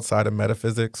what, outside of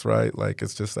metaphysics, right? Like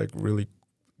it's just like really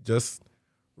just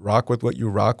rock with what you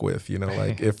rock with, you know,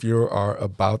 like if you are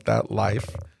about that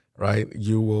life, right?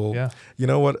 You will, you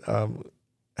know what,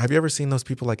 have you ever seen those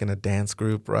people like in a dance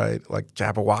group, right? Like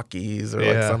Jabberwockies or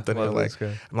like something. You're like,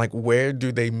 I'm like, where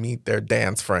do they meet their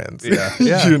dance friends?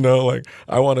 Yeah. You know, like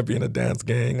I want to be in a dance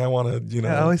gang. I want to, you know.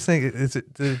 I always think, did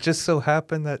it just so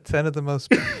happen that 10 of the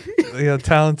most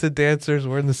talented dancers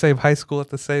were in the same high school at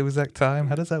the same exact time?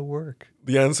 How does that work?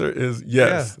 The answer is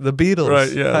yes. Yeah, the Beatles.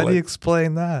 Right, yeah. How do you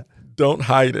explain that? Don't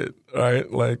hide it, right?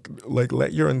 Like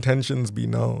let your intentions be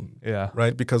known. Yeah.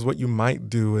 Right? Because what you might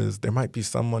do is there might be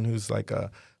someone who's like a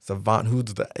savant,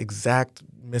 who's the exact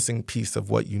missing piece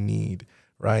of what you need,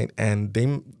 right? And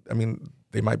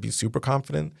they might be super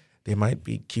confident. They might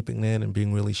be keeping it and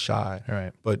being really shy.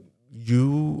 Right. But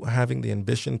you having the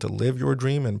ambition to live your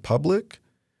dream in public,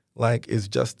 like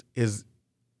is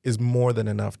more than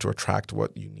enough to attract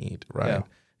what you need, right? Yeah.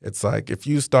 It's like if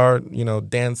you start, you know,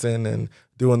 dancing and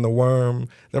doing the worm,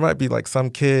 there might be like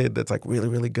some kid that's like really,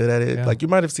 really good at it. Yeah. Like you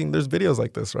might have seen, there's videos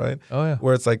like this, right? Oh, yeah.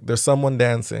 Where it's like there's someone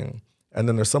dancing and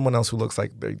then there's someone else who looks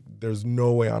like there's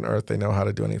no way on earth they know how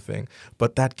to do anything.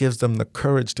 But that gives them the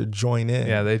courage to join in.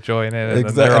 Yeah, they join in. And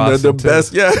exactly. they're awesome the too.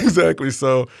 best. Yeah, exactly.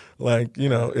 So like, you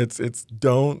know, it's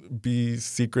don't be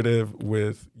secretive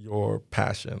with your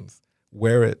passions.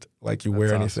 Wear it like you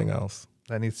wear anything else.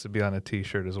 That needs to be on a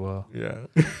T-shirt as well. Yeah.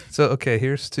 So, okay,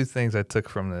 here's two things I took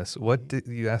from this. What did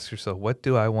you ask yourself? What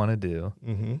do I want to do?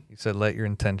 Mm-hmm. You said, let your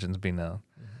intentions be known.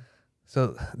 Mm-hmm.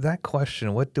 So that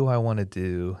question, what do I want to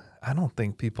do? I don't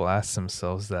think people ask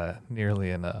themselves that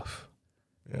nearly enough.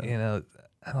 Yeah. You know,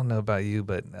 I don't know about you,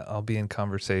 but I'll be in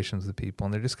conversations with people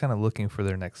and they're just kind of looking for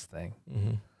their next thing.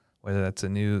 Mm-hmm. Whether that's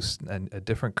a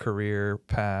different career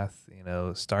path, you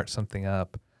know, start something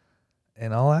up.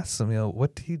 And I'll ask them, you know,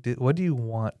 what do you do? What do you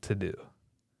want to do?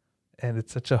 And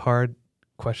it's such a hard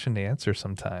question to answer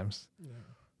sometimes.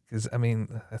 Because, I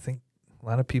mean, I think a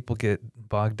lot of people get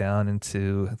bogged down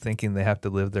into thinking they have to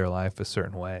live their life a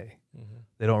certain way. Mm-hmm.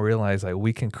 They don't realize, like,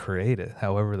 we can create it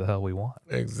however the hell we want.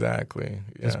 Exactly.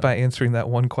 Yeah. Just by answering that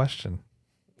one question.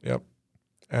 Yep.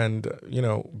 And, you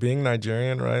know, being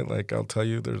Nigerian, right, like I'll tell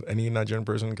you, there's any Nigerian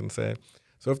person can say.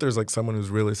 So if there's like someone who's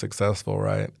really successful,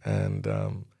 right, and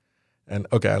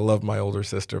okay, I love my older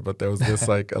sister, but there was this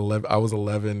like 11. I was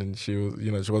 11, and she was, you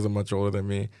know, she wasn't much older than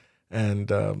me, and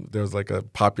there was like a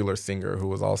popular singer who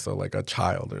was also like a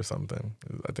child or something.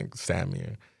 I think Sammy.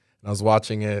 And I was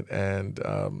watching it, and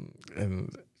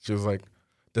she was like,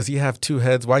 "Does he have two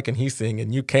heads? Why can he sing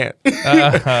and you can't?"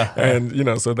 And you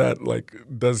know, so that like,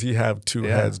 does he have two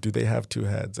heads? Do they have two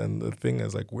heads? And the thing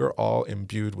is, like, we're all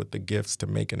imbued with the gifts to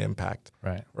make an impact.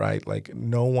 Right. Right. Like,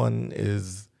 no one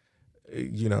is,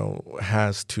 you know,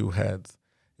 has two heads.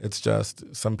 It's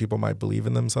just some people might believe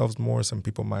in themselves more. Some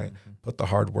people might put the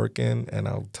hard work in. And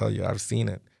I'll tell you, I've seen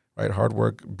it, right? Hard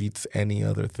work beats any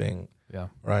other thing. Yeah.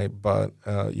 Right. But,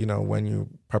 you know,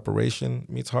 when preparation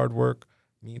meets hard work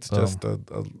meets just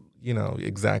you know,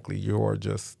 exactly. You're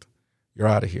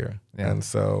out of here. Yeah. And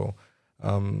so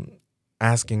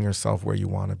asking yourself where you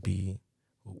want to be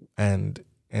and,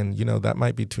 you know, that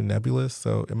might be too nebulous.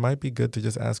 So it might be good to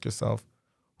just ask yourself,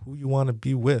 who you want to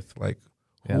be with, like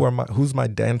who's my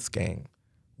dance gang,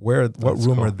 what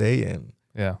room are they in?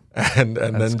 Yeah, and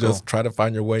then just try to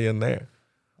find your way in there.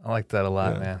 I like that a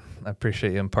lot, man. I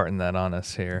appreciate you imparting that on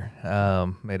us here.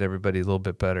 Made everybody a little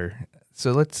bit better.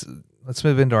 So let's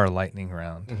move into our lightning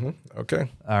round. Mm-hmm.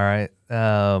 Okay. All right.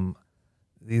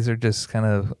 These are just kind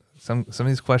of some of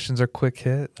these questions are quick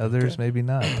hit, others maybe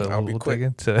not, but we'll dig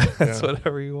into it. It's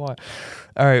whatever you want.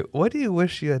 All right. What do you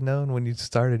wish you had known when you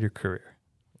started your career?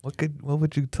 What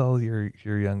would you tell your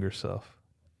younger self?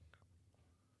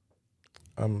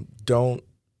 Don't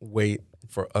wait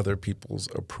for other people's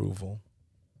approval.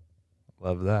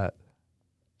 Love that.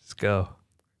 Just go.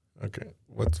 Okay.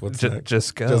 What's next?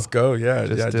 Just go. Just go. Yeah.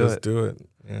 Just do it.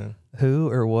 Yeah. Who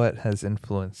or what has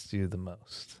influenced you the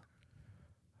most?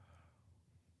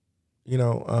 You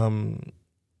know,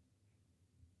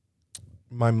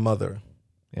 my mother.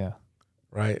 Yeah.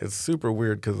 Right. It's super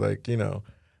weird because, like, you know,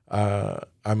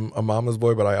 I'm a mama's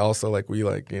boy, but I also we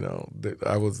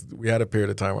had a period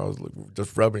of time where I was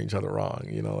just rubbing each other wrong,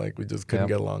 you know, like we just couldn't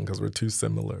get along because we're too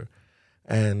similar.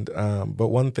 And, but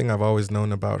one thing I've always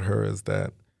known about her is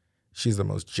that she's the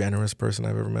most generous person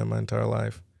I've ever met in my entire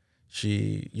life.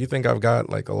 You think I've got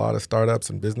like a lot of startups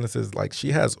and businesses? Like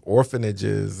she has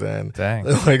orphanages and Dang.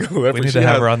 like whoever. We need to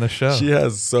have her on the show. She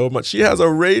has so much. She has a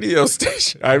radio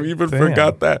station. I even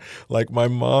forgot that. Like my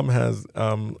mom has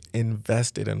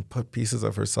invested and put pieces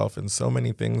of herself in so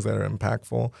many things that are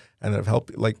impactful and have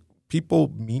helped. Like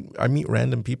I meet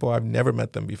random people. I've never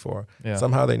met them before. Yeah.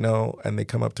 Somehow they know and they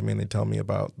come up to me and they tell me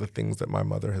about the things that my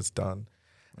mother has done.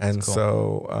 That's and cool.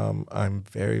 So I'm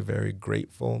very, very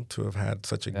grateful to have had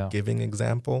such a giving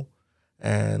example.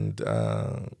 And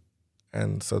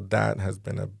so that has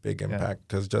been a big impact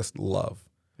because just love,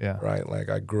 right? Like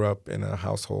I grew up in a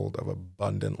household of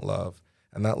abundant love,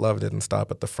 and that love didn't stop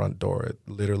at the front door. It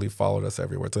literally followed us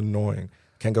everywhere. It's annoying.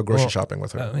 Can't go grocery shopping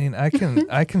with her. I mean, I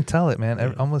can tell it,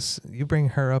 man. Almost you bring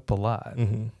her up a lot,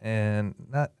 and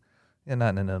not in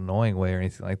an annoying way or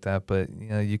anything like that, but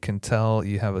you can tell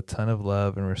you have a ton of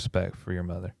love and respect for your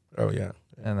mother. Oh yeah,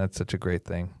 and that's such a great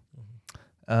thing.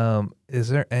 Is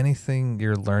there anything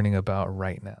you're learning about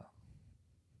right now?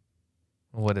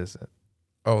 What is it?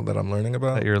 Oh, that I'm learning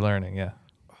about? That you're learning, yeah.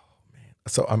 Oh man,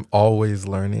 so I'm always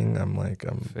learning. I'm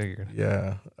figured.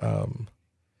 Yeah.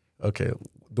 Okay,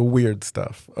 the weird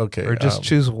stuff. Okay, or just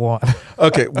choose one.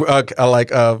 Okay,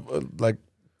 like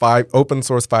 5 open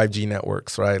source 5G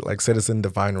networks, right? Like Citizen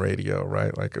Divine Radio,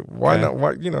 right? Like why not?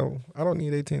 Why I don't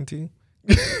need AT&T.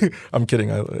 I'm kidding.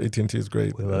 AT&T is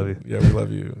great. We love you. Yeah, we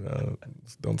love you.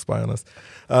 Don't spy on us.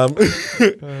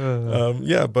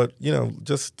 Yeah, but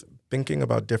just thinking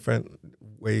about different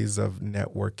ways of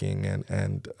networking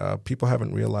and people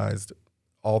haven't realized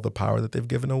all the power that they've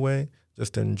given away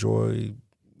just to enjoy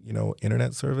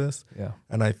internet service. Yeah.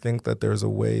 And I think that there's a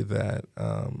way that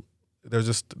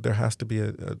there has to be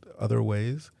other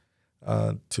ways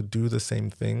to do the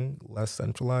same thing, less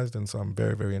centralized. And so I'm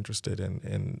very, very interested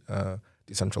in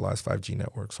decentralized 5G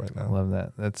networks right now. Love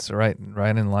that. That's right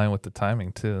in line with the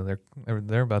timing too.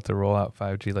 They're about to roll out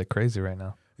 5G like crazy right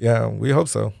now. Yeah, we hope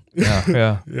so.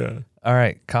 Yeah. Yeah. All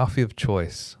right, coffee of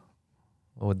choice.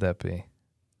 What would that be?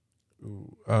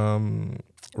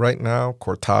 Right now,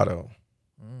 Cortado.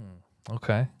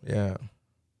 Okay. Yeah.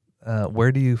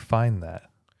 Where do you find that?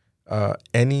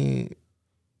 Any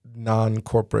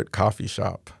non-corporate coffee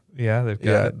shop. Yeah, they've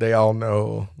got it. They all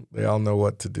know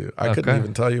what to do. I couldn't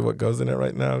even tell you what goes in it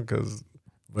right now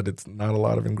but it's not a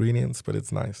lot of ingredients, but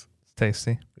it's nice. It's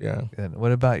tasty. Yeah. Good.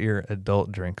 What about your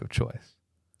adult drink of choice?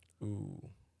 Ooh.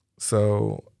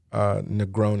 So,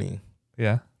 Negroni.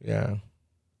 Yeah. Yeah.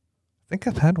 I think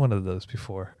I've had one of those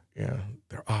before. Yeah.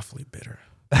 They're awfully bitter.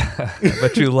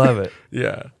 But you love it.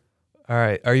 Yeah. All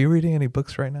right. Are you reading any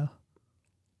books right now?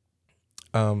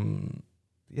 Do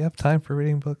you have time for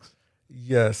reading books?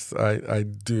 Yes, I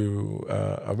do.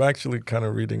 I'm actually kind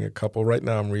of reading a couple. Right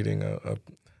now I'm reading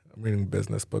I'm reading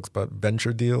business books about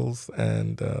venture deals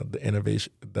and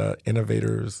the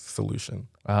innovator's solution.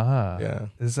 Ah. Yeah.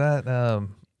 Is that the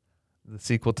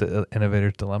sequel to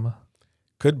Innovator's Dilemma?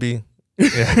 Could be.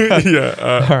 Yeah.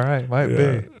 Yeah. All right. Might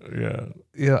be.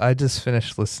 Yeah. I just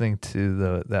finished listening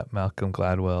to that Malcolm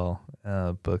Gladwell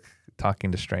book,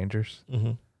 Talking to Strangers.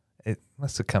 Mm-hmm. It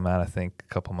must have come out, I think,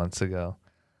 a couple months ago.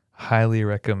 Highly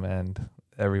recommend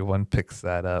everyone picks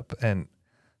that up. And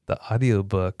the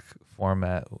audiobook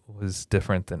format was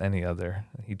different than any other.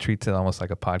 He treats it almost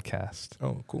like a podcast.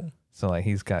 Oh, cool. So like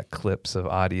he's got clips of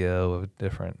audio of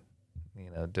different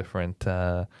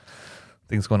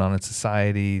things going on in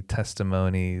society,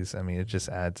 testimonies. I mean, it just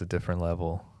adds a different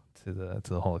level to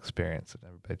the whole experience.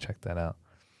 Everybody check that out.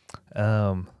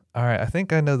 All right, I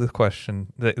think I know the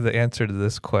question, the answer to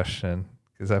this question,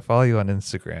 because I follow you on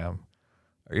Instagram.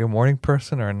 Are you a morning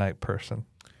person or a night person?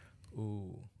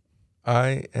 Ooh,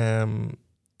 I am.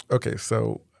 Okay,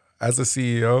 so as a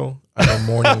CEO, I'm a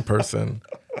morning person.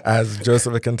 As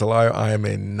Joseph Akintola, I am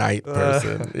a night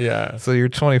person. Yeah. So you're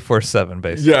 24/7,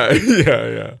 basically.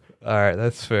 Yeah. All right,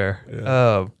 that's fair.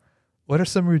 Yeah. What are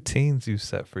some routines you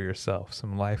set for yourself?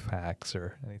 Some life hacks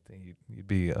or anything you'd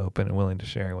be open and willing to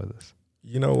sharing with us?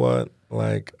 You know what?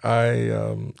 Like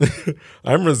I'm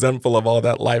resentful of all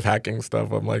that life hacking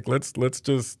stuff. I'm like, let's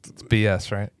just. It's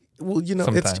BS, right? Well,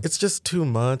 it's just too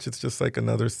much. It's just like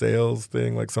another sales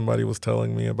thing. Like somebody was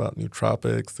telling me about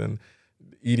nootropics and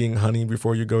eating honey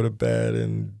before you go to bed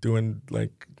and doing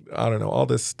I don't know, all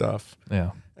this stuff.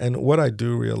 Yeah. And what I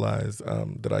do realize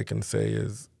that I can say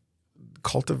is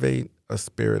cultivate a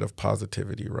spirit of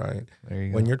positivity, right? There you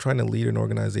go. When you're trying to lead an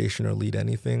organization or lead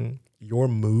anything, your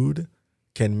mood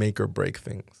can make or break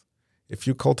things. If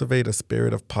you cultivate a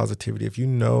spirit of positivity, if you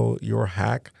know your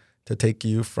hack to take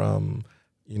you from,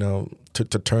 to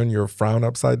turn your frown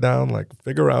upside down, like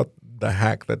figure out the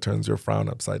hack that turns your frown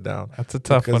upside down. That's a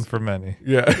tough one for many.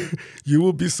 Yeah. You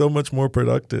will be so much more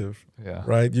productive. Yeah.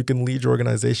 Right? You can lead your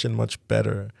organization much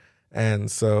better.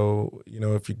 And so,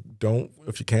 if you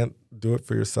can't do it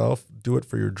for yourself, do it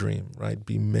for your dream, right?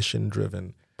 Be mission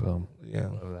driven. Boom. Yeah.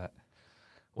 I love that.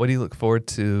 What do you look forward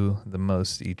to the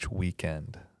most each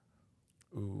weekend?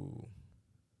 Ooh.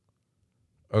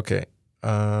 Okay.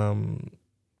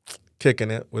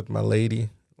 Kicking it with my lady,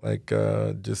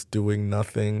 just doing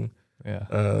nothing.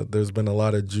 Yeah. There's been a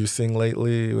lot of juicing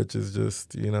lately, which is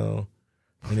just,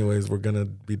 anyways, we're going to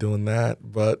be doing that.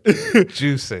 But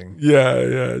Juicing.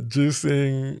 Yeah.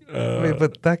 Juicing.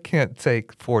 But that can't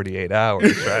take 48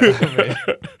 hours, right?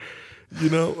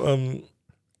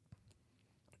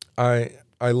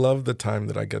 I love the time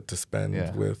that I get to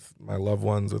spend with my loved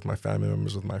ones, with my family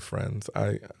members, with my friends.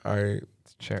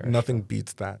 Nothing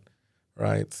beats that,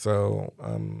 right? So,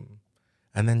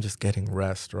 and then just getting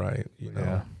rest, right?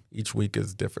 Each week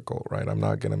is difficult, right? I'm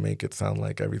not going to make it sound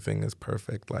like everything is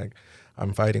perfect. Like,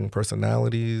 I'm fighting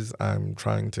personalities. I'm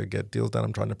trying to get deals done.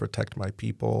 I'm trying to protect my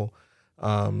people.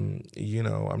 I'm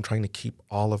trying to keep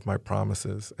all of my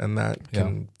promises, and that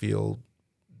can feel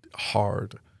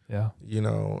hard. Yeah.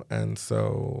 And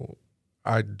so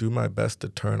I do my best to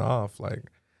turn off. Like,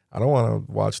 I don't want to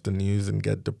watch the news and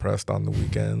get depressed on the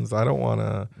weekends. I don't want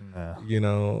to, I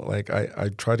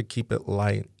try to keep it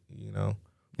light,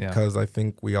 because I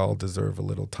think we all deserve a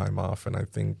little time off. And I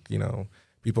think,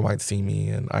 people might see me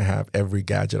and I have every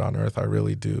gadget on earth. I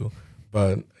really do.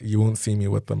 But you won't see me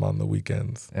with them on the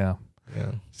weekends. Yeah.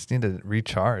 Yeah. Just need to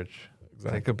recharge.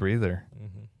 Exactly. Take a breather.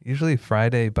 Mm-hmm. Usually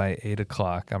Friday by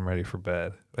 8:00, I'm ready for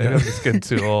bed. Maybe I'm just getting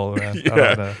too old, man. I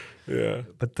don't know. Yeah.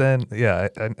 But then,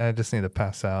 I just need to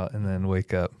pass out and then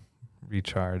wake up,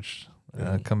 recharge,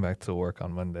 come back to work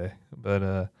on Monday.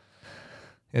 But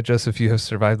Joseph, you have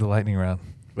survived the lightning round.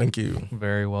 Thank you.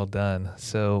 Very well done.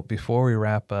 So before we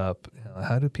wrap up,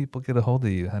 how do people get a hold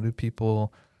of you? How do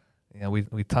people,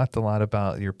 we talked a lot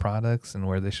about your products and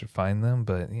where they should find them,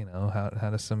 but how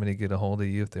does somebody get a hold of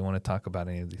you if they want to talk about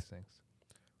any of these things?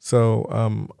 So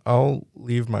I'll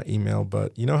leave my email,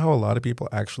 but you know how a lot of people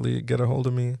actually get a hold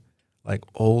of me? Like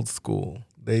old school.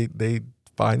 They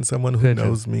find someone who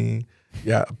knows me.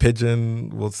 Yeah, a pigeon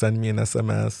will send me an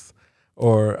SMS.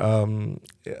 Or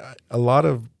a lot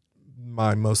of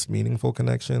my most meaningful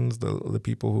connections, the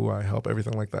people who I help,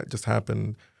 everything like that, just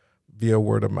happened via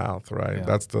word of mouth, right? Yeah.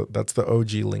 That's the OG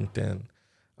LinkedIn.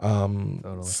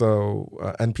 Totally.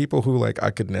 So, and people who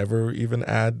I could never even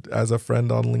add as a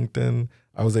friend on LinkedIn,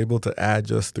 I was able to add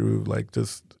just through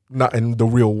just not in the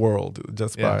real world,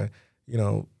 just by,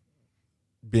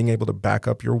 being able to back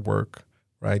up your work,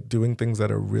 right? Doing things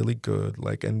that are really good,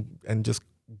 and just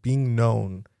being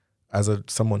known as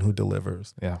someone who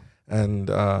delivers. Yeah. And,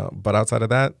 but outside of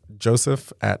that,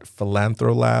 Joseph at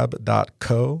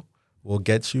philanthrolab.co will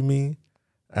get you me.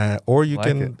 Or you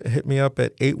can hit me up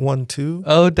at 812.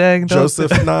 Oh, dang.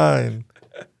 Joseph 9.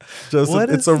 Joseph, what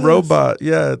it's is a this? Robot.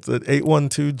 Yeah, it's at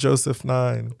 812 Joseph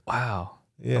 9. Wow.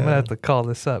 Yeah. I'm going to have to call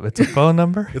this up. It's a phone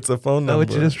number? It's a phone Is that number.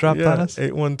 what you just dropped on us?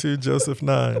 812 Joseph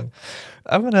 9.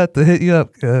 I'm going to have to hit you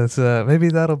up because maybe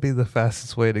that'll be the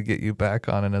fastest way to get you back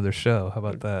on another show. How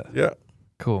about that? Yeah.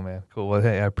 Cool, man. Cool. Well,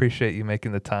 hey, I appreciate you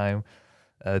making the time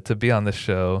to be on the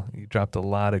show. You dropped a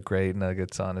lot of great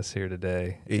nuggets on us here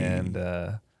today. Hey. And,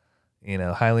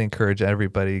 highly encourage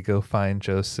everybody, go find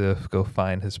Joseph, go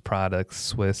find his products,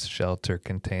 Swiss Shelter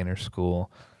Container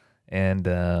School, and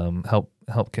help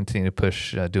continue to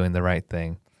push doing the right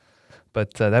thing.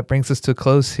 But that brings us to a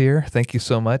close here. Thank you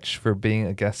so much for being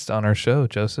a guest on our show,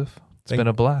 Joseph. It's been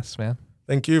a blast, man.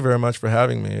 Thank you very much for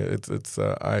having me.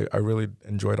 I really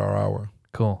enjoyed our hour.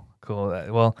 Cool.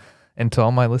 Well, and to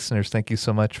all my listeners, thank you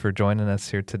so much for joining us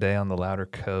here today on the Louder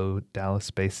Co.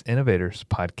 Dallas-based Innovators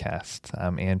podcast.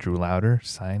 I'm Andrew Louder,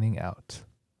 signing out.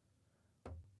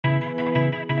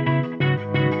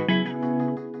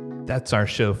 That's our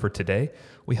show for today.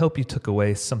 We hope you took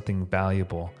away something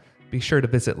valuable. Be sure to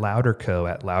visit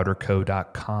LouderCo at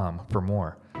louderco.com for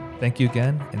more. Thank you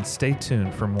again, and stay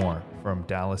tuned for more from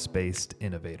Dallas-based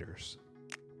Innovators.